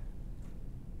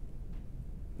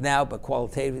 now, but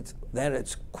qualitative, then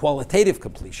it's qualitative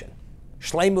completion.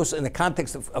 Shleimus in the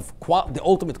context of the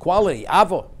ultimate quality,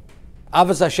 Ava.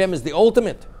 Avas Hashem is the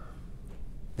ultimate.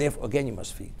 Therefore, again, you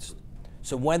must feast.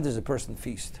 So when does a person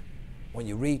feast? When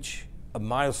you reach a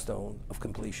milestone of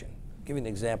completion. I'll give you an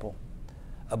example.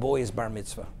 A boy is bar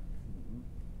mitzvah.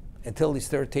 Until he's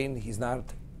 13, he's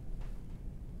not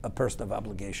a person of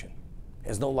obligation. He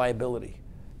has no liability.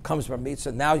 Comes bar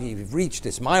mitzvah, now you've reached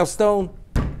this milestone.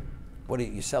 What do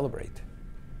you celebrate?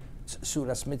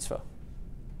 Suras mitzvah.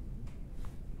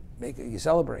 You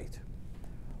celebrate.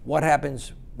 What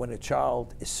happens when a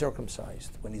child is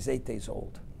circumcised, when he's 8 days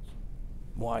old?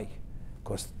 Why?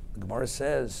 Because the Gemara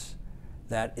says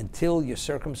that until you're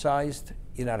circumcised,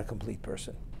 you're not a complete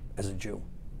person as a Jew.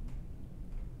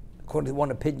 According to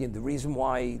one opinion, the reason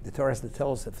why the Torah has to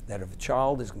tell us that if a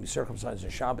child is going to be circumcised on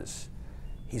Shabbos,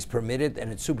 he's permitted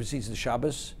and it supersedes the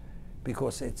Shabbos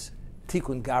because it's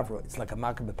Tikkun Gavra. It's like a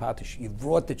Makah B'Patish. You've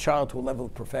brought the child to a level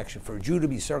of perfection. For a Jew to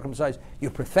be circumcised,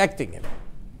 you're perfecting him.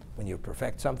 When you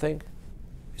perfect something,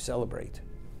 you celebrate.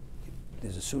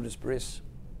 There's a Sudas Bris.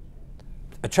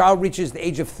 A child reaches the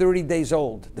age of 30 days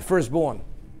old, the firstborn,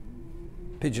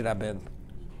 Pidyon Aben.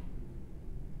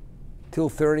 Till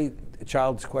 30, the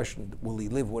child's questioned, will he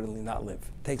live, will he not live?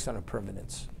 It takes on a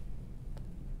permanence.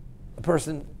 A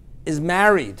person is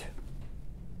married.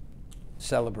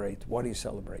 Celebrate. Why do you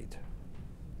celebrate?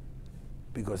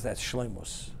 Because that's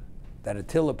shleimus. That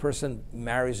until a person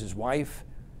marries his wife,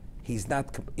 he's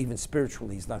not, even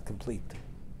spiritually, he's not complete.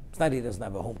 It's not he doesn't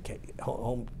have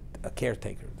a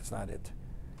caretaker. That's not it.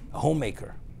 A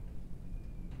homemaker.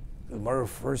 The Gemara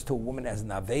refers to a woman as an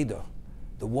aveda.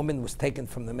 The woman was taken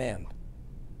from the man.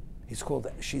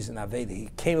 She's an aveda. He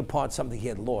came upon something he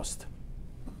had lost.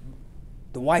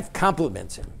 The wife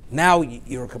compliments him. Now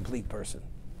you're a complete person.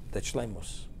 That's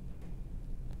shleimus.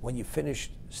 When you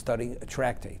finish studying a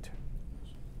tractate,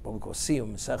 what we call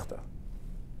siyum mesechta,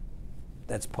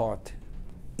 that's part.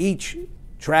 Each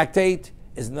tractate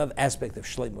is another aspect of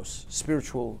shleimus,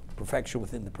 spiritual perfection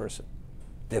within the person.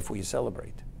 Therefore, you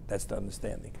celebrate. That's the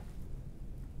understanding.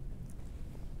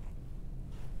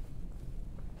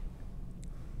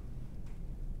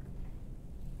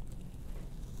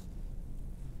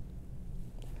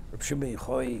 Reb Shimon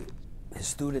Yochai, his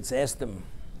students asked him,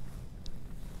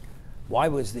 why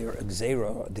was there a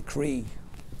gzeira, a decree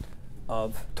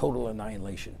of total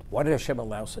annihilation? Why did Hashem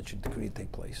allow such a decree to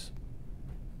take place?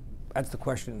 That's the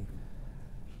question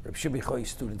Reb Shimon Yochai's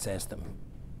students asked him.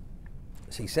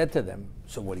 So he said to them,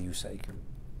 so what do you say?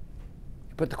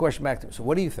 He put the question back to him, so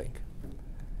what do you think?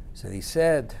 So he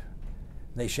said,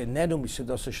 when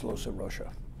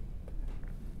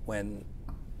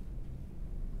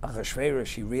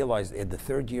Achashverosh, he realized in the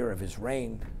third year of his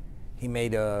reign, he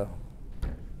made a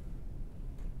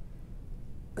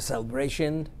a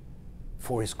celebration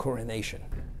for his coronation.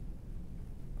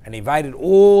 And he invited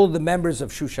all the members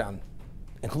of Shushan,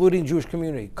 including Jewish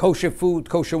community, kosher food,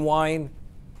 kosher wine,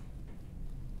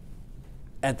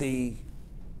 at the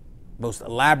most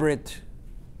elaborate,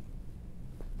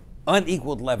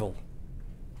 unequaled level.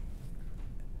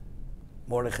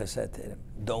 Mordechai said to him,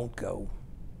 don't go.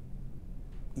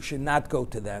 You should not go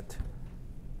to that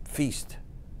feast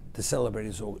to celebrate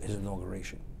his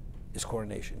inauguration, his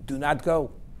coronation. Do not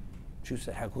go. Jews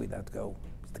said, how can we not go?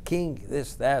 It's the king,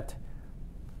 this, that.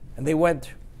 And they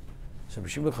went. So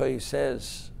Rishon Lechiah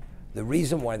says the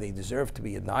reason why they deserve to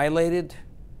be annihilated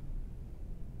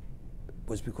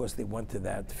was because they went to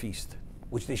that feast,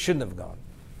 which they shouldn't have gone.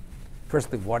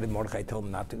 Firstly, why did Mordechai tell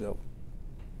them not to go?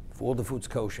 If all the food's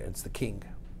kosher, it's the king.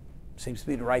 Seems to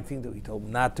be the right thing to do. He told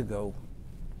them not to go.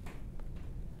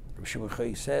 Rishon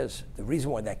Lechiah says the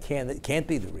reason why that can't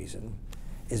be the reason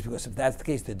is because if that's the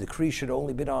case, the decree should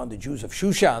only be on the Jews of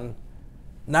Shushan,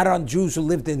 not on Jews who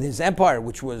lived in his empire,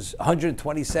 which was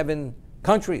 127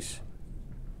 countries.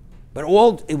 But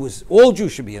all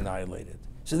Jews should be annihilated.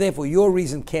 So therefore, your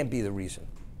reason can't be the reason.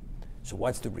 So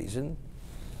what's the reason?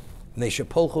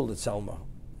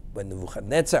 When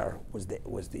Nebuchadnezzar was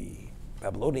the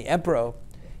Babylonian emperor,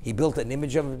 he built an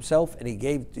image of himself and he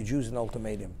gave the Jews an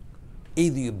ultimatum.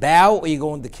 Either you bow or you're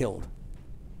going to be killed.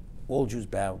 All Jews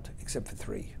bowed, except for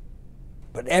 3.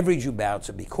 But every Jew bowed.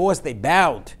 So because they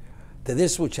bowed to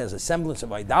this which has a semblance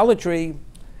of idolatry,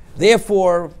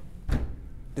 therefore,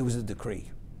 there was a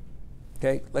decree.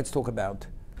 Okay, let's talk about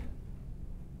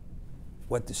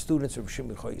what the students of Rishon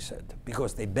Lechiah said,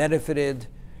 because they benefited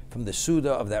from the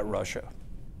Suda of that Russia.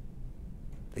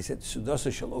 They said,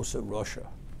 Sudasa shall also Russia.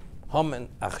 Haman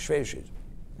Achshverosh,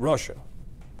 Russia.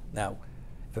 Now,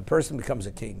 if a person becomes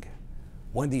a king,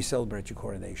 when do you celebrate your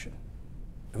coronation?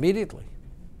 Immediately.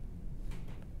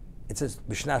 It says,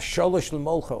 B'shna Sholosh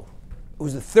L'Molcho. It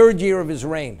was the 3rd year of his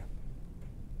reign.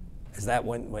 Is that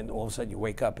when all of a sudden you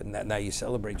wake up and now you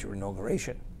celebrate your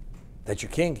inauguration? That's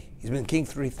your king. He's been king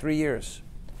three years.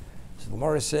 So the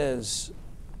Gemara says,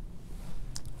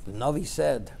 the Navi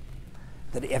said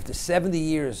that after 70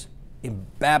 years in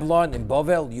Babylon, in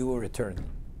Bavel, you will return.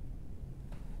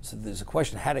 So there's a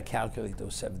question how to calculate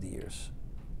those 70 years.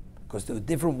 Because there were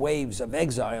different waves of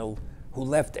exile who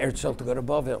left Eretz Yisrael to go to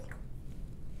Bavel.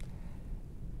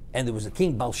 And there was a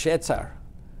king, Belshazzar,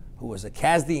 who was a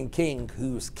Chaldean king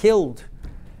who was killed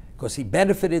because he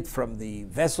benefited from the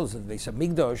vessels of the Beis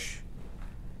Hamikdash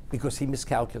because he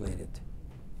miscalculated.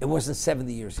 It wasn't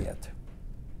 70 years yet.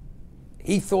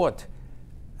 He thought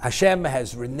Hashem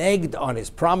has reneged on his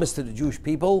promise to the Jewish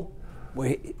people.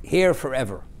 We're here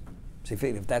forever. So he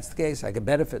figured, if that's the case, I could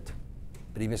benefit.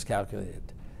 But he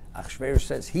miscalculated. Achshverosh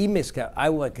says, I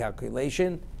will have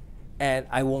calculation, and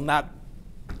I will not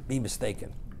be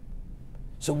mistaken.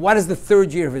 So what is the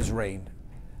 3rd year of his reign?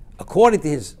 According to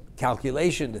his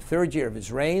calculation, the 3rd year of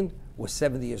his reign was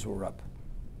 70 years were up.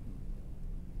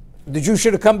 The Jews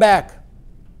should have come back.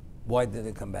 Why did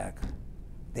they come back?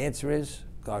 The answer is,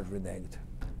 God reneged.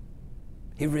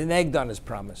 He reneged on his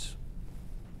promise.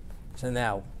 So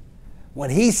now, when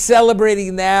he's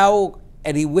celebrating now,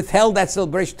 and he withheld that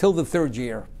celebration till the 3rd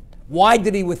year, why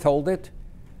did he withhold it?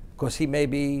 Because he may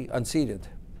be unseated.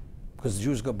 Because the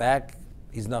Jews go back,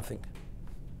 he's nothing.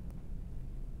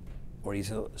 Or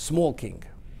he's a small king.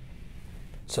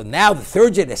 So now the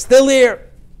 3rd year, they're still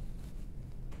here.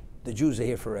 The Jews are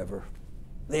here forever.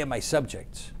 They are my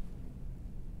subjects.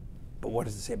 But what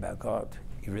does it say about God?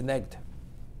 He reneged.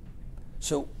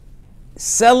 So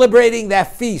celebrating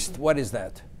that feast, what is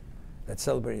that? That's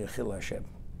celebrating Chil Hashem.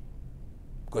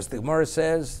 Because the Gemara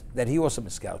says that he also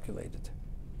miscalculated.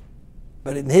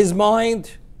 But in his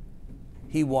mind,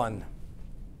 he won.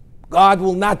 God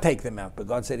will not take them out, but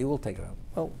God said he will take them out.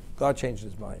 Well, God changed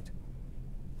his mind.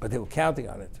 But they were counting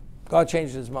on it. God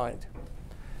changed his mind.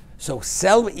 So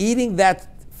eating that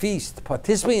feast,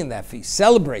 participating in that feast,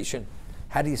 celebration,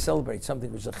 how do you celebrate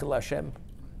something which is a Chil Hashem?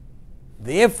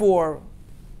 Therefore,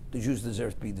 the Jews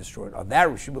deserve to be destroyed. On that,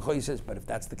 Rishon Lechiah says, but if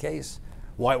that's the case,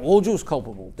 why are all Jews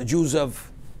culpable? The Jews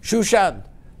of Shushan,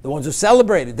 the ones who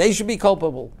celebrated, they should be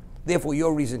culpable. Therefore,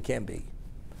 your reason can't be.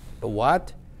 But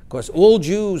what? Because all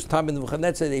Jews, time in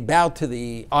Nebuchadnezzar, they bowed to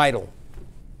the idol,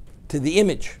 to the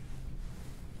image.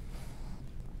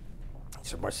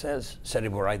 So the Gemara says, said they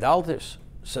were idolaters.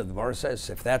 So the Gemara says,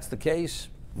 if that's the case,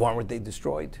 why weren't they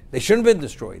destroyed? They shouldn't have been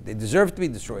destroyed. They deserve to be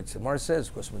destroyed. So the Gemara says,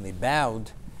 because when they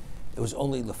bowed, it was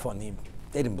only lefanim.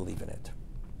 They didn't believe in it.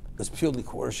 It was purely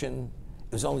coercion.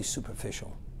 It was only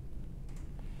superficial.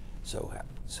 So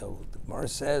the Gemara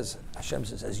says, Hashem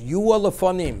says, as you are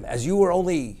lefanim, as you were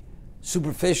only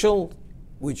superficial,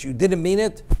 which you didn't mean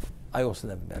it, I also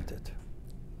never meant it.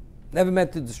 Never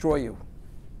meant to destroy you.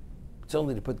 It's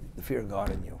only to put the fear of God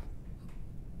in you.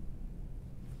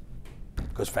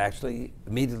 Because factually,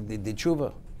 immediately they did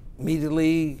tshuva.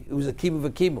 Immediately, it was a kimu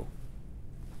v'kimu.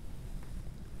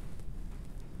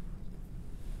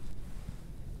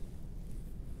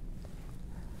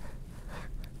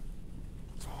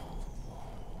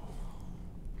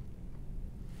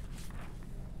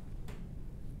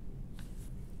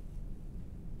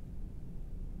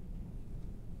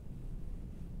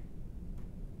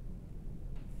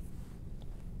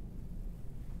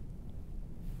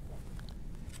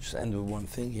 Just end with one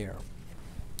thing here.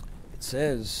 It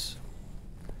says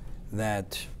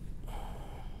that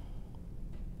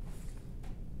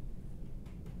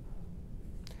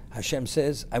Hashem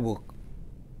says, I will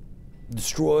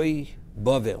destroy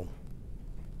Bavel.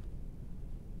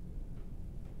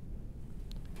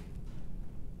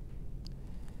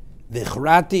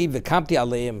 V'chrati v'kamti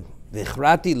aleim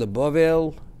v'chrati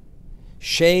leBavel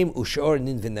shem ushor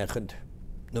nin v'nechad.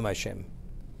 No Hashem.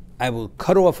 I will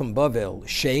cut off from Bavel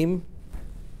shame,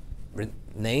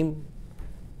 name,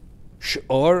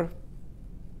 shor,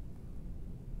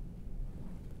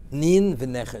 nin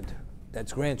v'nechad.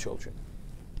 That's grandchildren.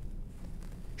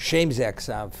 Shem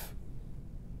zaksav.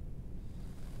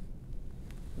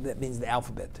 That means the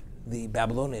alphabet, the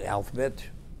Babylonian alphabet.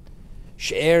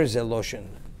 She'er zeloshen.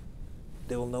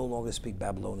 They will no longer speak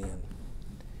Babylonian.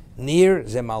 Nir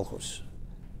ze malchus.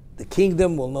 The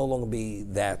kingdom will no longer be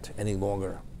that any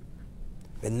longer.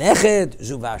 V'neched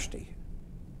zu Vashti.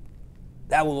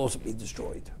 That will also be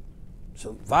destroyed.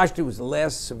 So Vashti was the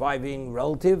last surviving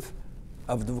relative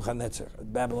of Nebuchadnezzar, the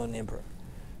Babylonian emperor.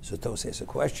 So Tos asks a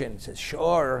question. It says,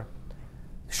 Shor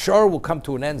will come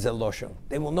to an end, Zelosho.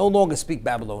 They will no longer speak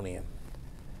Babylonian.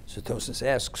 So Tosas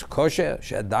asks, Koshe,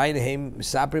 Shadayim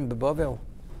Misaprim Bebavel,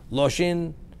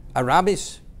 Loshin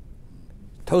Arabis.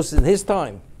 Tosas in his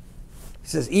time. He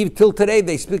says, even till today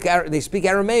they speak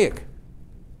Aramaic.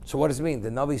 So what does it mean? The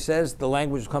Navi says the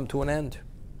language will come to an end.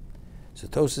 So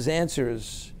Tosas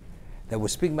answers that we're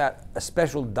speaking about a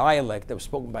special dialect that was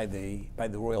spoken by the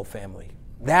royal family.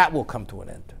 That will come to an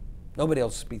end. Nobody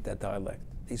else speaks that dialect.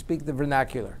 They speak the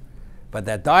vernacular. But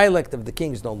that dialect of the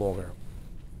king is no longer.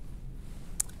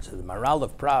 So the Maral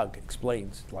of Prague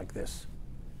explains like this.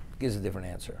 Gives a different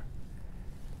answer.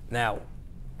 Now,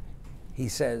 he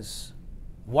says,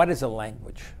 what is a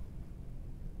language?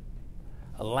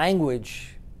 A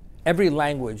language, every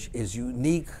language is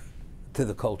unique to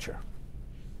the culture.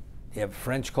 You have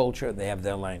French culture, they have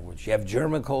their language. You have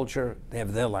German culture, they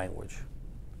have their language.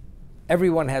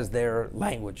 Everyone has their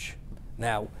language.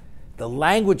 Now, the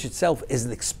language itself is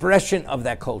an expression of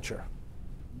that culture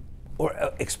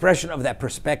or expression of that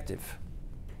perspective.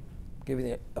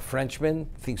 Giving a Frenchman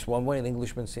thinks one way, an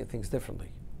Englishman thinks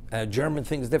differently. A German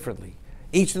thinks differently.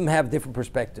 Each of them have different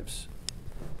perspectives.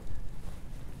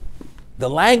 The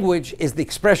language is the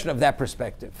expression of that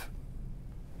perspective.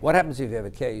 What happens if you have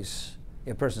a case,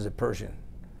 a person's a Persian,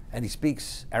 and he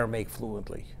speaks Aramaic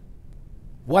fluently?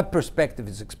 What perspective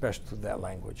is expressed through that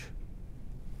language?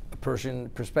 A Persian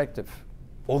perspective.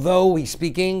 Although he's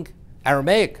speaking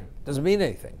Aramaic, doesn't mean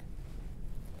anything.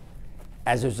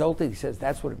 As a result, he says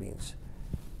that's what it means.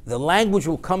 The language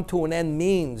will come to an end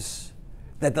means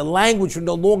that the language will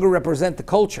no longer represent the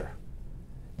culture.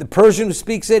 The Persian who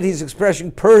speaks it, he's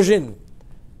expressing Persian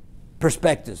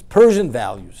perspectives, Persian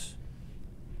values.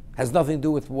 Has nothing to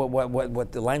do with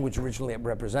what the language originally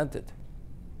represented.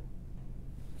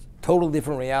 Total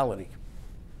different reality.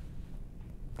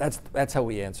 That's how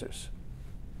he answers.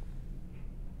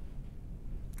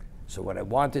 So what I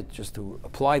wanted, just to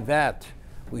apply that,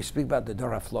 we speak about the Dor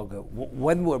HaFloga.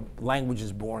 When were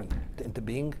languages born into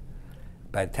being?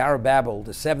 By the Tower of Babel,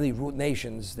 the 70 root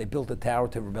nations, they built a tower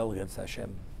to rebel against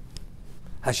Hashem.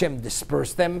 Hashem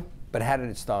dispersed them, but how did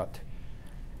it start?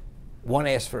 One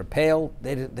asked for a pail,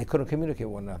 they couldn't communicate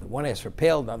with one another. One asked for a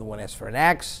pail, another one asked for an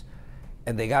axe,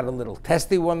 and they got a little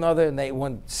testy one another, and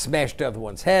one smashed the other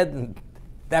one's head, and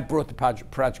that brought the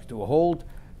project to a halt.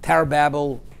 Tower of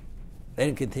Babel, they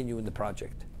didn't continue in the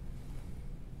project.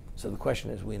 So the question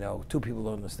is, we know two people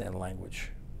don't understand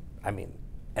language. I mean,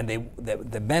 and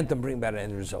they meant to bring about an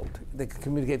end result. They could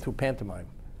communicate through pantomime.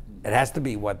 It has to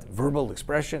be what? Verbal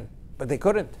expression. But they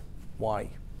couldn't. Why?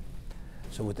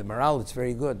 So with the morale, it's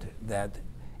very good that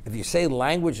if you say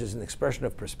language is an expression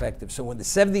of perspective, so when the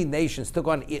 70 nations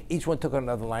each one took on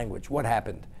another language, what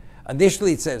happened?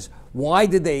 Initially it says, was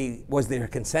there a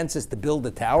consensus to build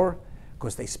the tower?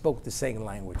 Because they spoke the same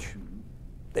language.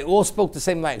 They all spoke the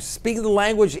same language. Speaking the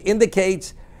language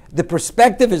indicates the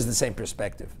perspective is the same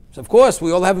perspective. So of course,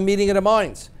 we all have a meeting in our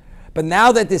minds. But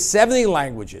now that there's 70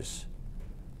 languages,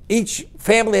 each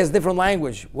family has a different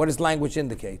language. What does language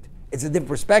indicate? It's a different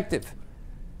perspective.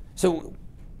 So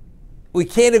we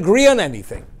can't agree on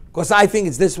anything because I think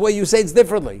it's this way, you say it's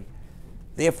differently.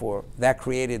 Therefore, that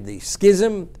created the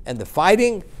schism and the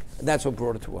fighting, and that's what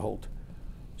brought it to a halt.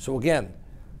 So again,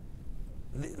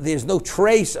 there's no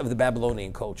trace of the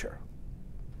Babylonian culture.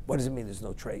 What does it mean there's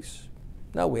no trace?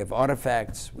 No, we have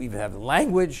artifacts, we even have the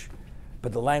language,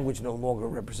 but the language no longer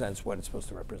represents what it's supposed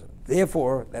to represent.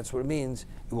 Therefore, that's what it means,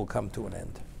 it will come to an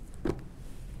end.